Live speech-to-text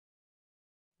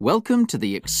Welcome to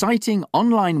the exciting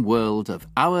online world of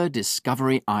our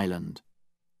Discovery Island.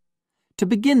 To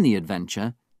begin the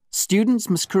adventure, students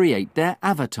must create their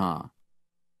avatar.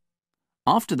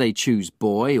 After they choose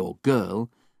boy or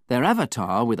girl, their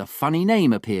avatar with a funny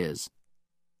name appears.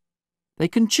 They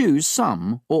can choose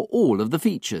some or all of the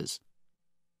features: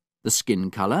 the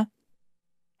skin colour,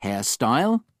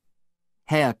 hairstyle,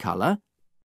 hair colour,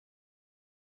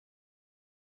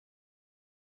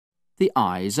 the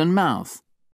eyes and mouth.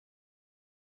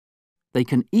 They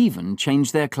can even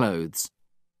change their clothes.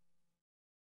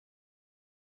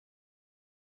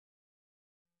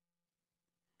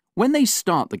 When they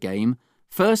start the game,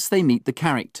 first they meet the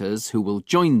characters who will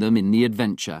join them in the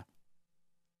adventure.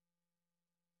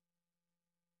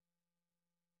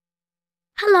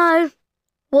 Hello,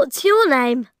 what's your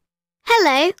name?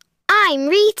 Hello, I'm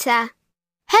Rita.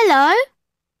 Hello,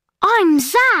 I'm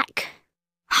Zach.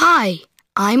 Hi,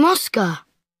 I'm Oscar.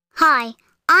 Hi,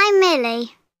 I'm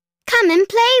Millie. Come and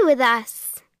play with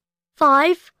us.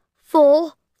 5,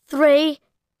 4, 3,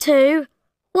 2,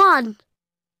 1.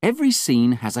 Every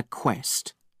scene has a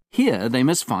quest. Here they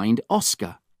must find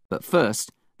Oscar, but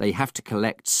first they have to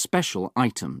collect special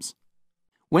items.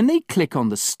 When they click on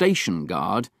the station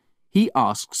guard, he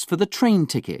asks for the train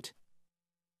ticket.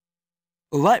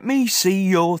 Let me see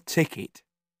your ticket.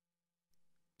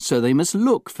 So they must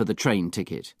look for the train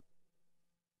ticket.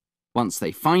 Once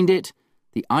they find it,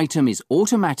 the item is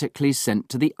automatically sent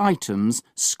to the Items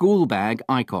school bag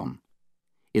icon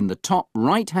in the top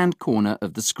right-hand corner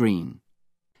of the screen.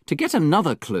 To get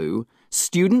another clue,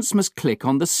 students must click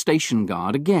on the station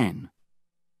guard again.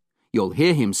 You'll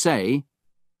hear him say,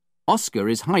 "Oscar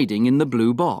is hiding in the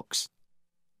blue box."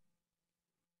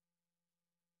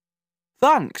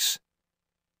 Thanks.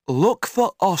 Look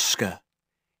for Oscar.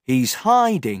 He's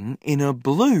hiding in a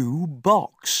blue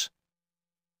box.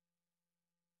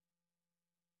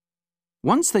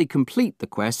 Once they complete the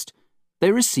quest,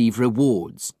 they receive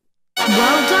rewards.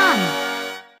 Well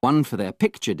done. One for their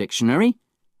picture dictionary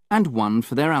and one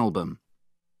for their album.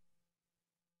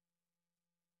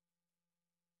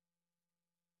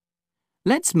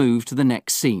 Let's move to the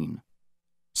next scene.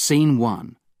 Scene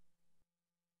 1.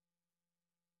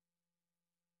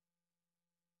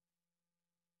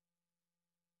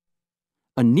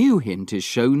 A new hint is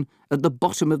shown at the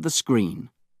bottom of the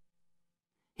screen.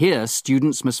 Here,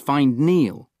 students must find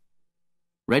Neil.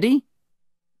 Ready?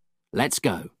 Let's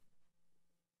go.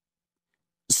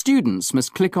 Students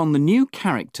must click on the new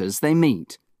characters they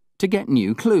meet to get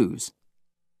new clues.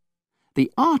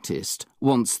 The artist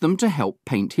wants them to help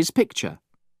paint his picture.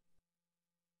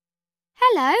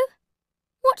 Hello,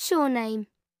 what's your name?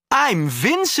 I'm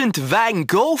Vincent van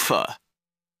Gogh.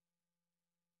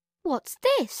 What's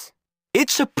this?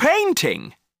 It's a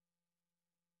painting.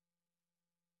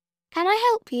 Can I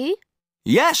help you?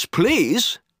 Yes,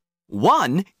 please.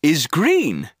 One is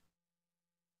green.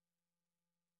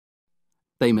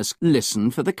 They must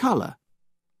listen for the colour.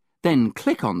 Then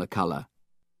click on the colour.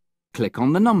 Click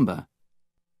on the number.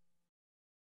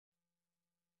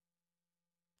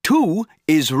 2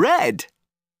 is red.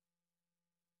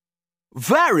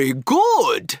 Very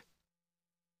good.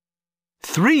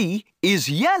 3 is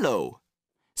yellow.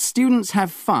 Students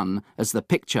have fun as the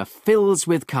picture fills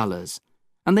with colours,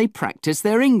 and they practice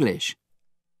their English.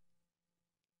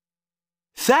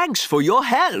 Thanks for your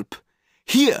help.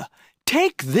 Here,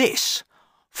 take this.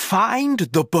 Find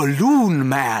the balloon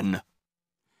man.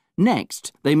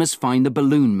 Next, they must find the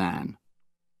balloon man.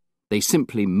 They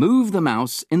simply move the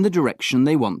mouse in the direction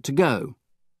they want to go.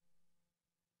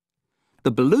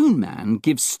 The balloon man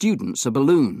gives students a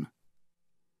balloon.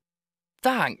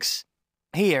 Thanks.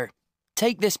 Here,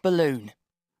 take this balloon.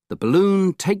 The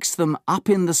balloon takes them up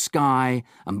in the sky,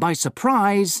 and by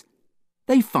surprise,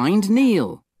 they find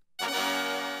Neil.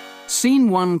 Scene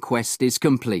 1 quest is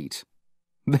complete.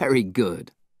 Very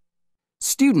good.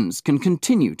 Students can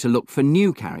continue to look for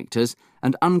new characters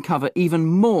and uncover even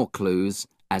more clues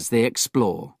as they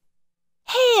explore.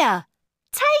 Here,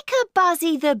 take a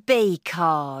Buzzy the Bee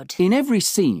card. In every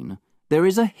scene, there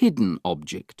is a hidden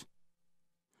object.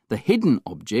 The hidden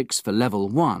objects for level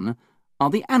 1 are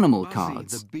the animal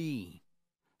cards.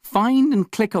 Find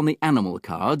and click on the animal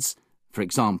cards, for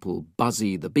example,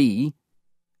 Buzzy the Bee,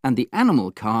 and the animal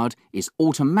card is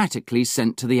automatically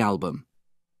sent to the album.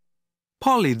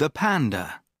 Polly the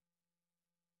panda.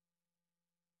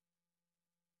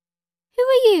 Who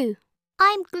are you?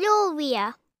 I'm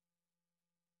Gloria.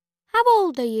 How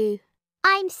old are you?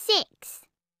 I'm 6.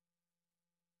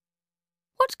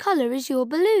 What colour is your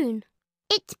balloon?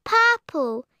 It's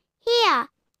purple. Here,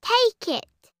 take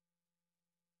it.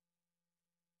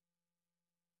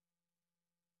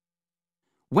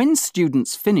 When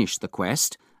students finish the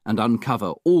quest and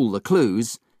uncover all the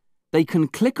clues, they can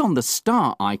click on the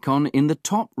star icon in the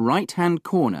top right-hand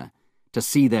corner to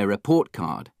see their report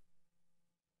card.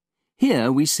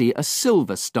 Here we see a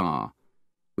silver star,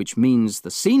 which means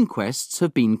the scene quests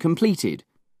have been completed.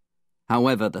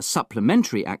 However, the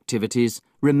supplementary activities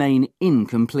remain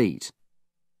incomplete.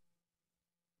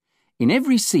 In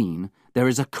every scene, there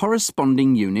is a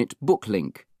corresponding unit book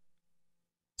link.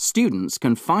 Students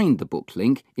can find the book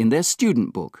link in their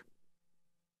student book.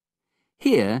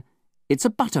 Here, it's a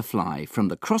butterfly from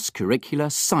the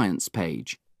cross-curricular science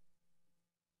page.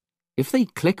 If they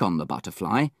click on the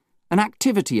butterfly, an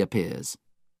activity appears.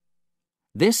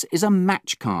 This is a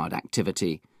match card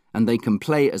activity, and they can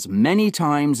play as many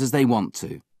times as they want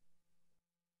to.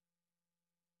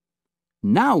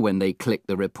 Now when they click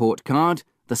the report card,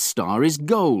 the star is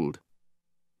gold.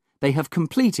 They have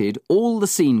completed all the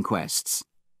scene quests.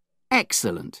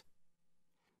 Excellent!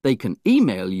 They can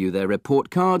email you their report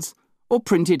cards or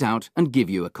print it out and give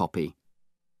you a copy.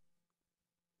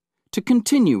 To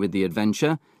continue with the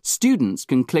adventure, students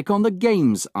can click on the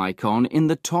Games icon in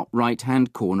the top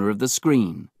right-hand corner of the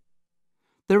screen.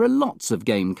 There are lots of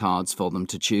game cards for them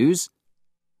to choose.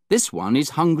 This one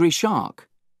is Hungry Shark.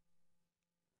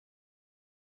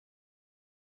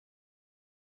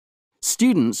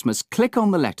 Students must click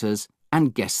on the letters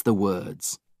and guess the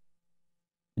words.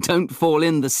 Don't fall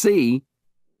in the sea.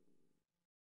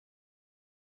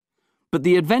 But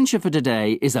the adventure for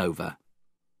today is over.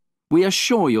 We are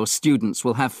sure your students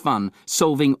will have fun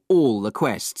solving all the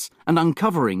quests and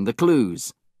uncovering the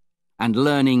clues, and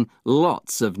learning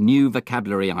lots of new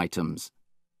vocabulary items.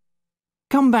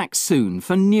 Come back soon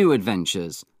for new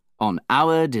adventures on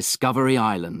Our Discovery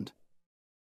Island.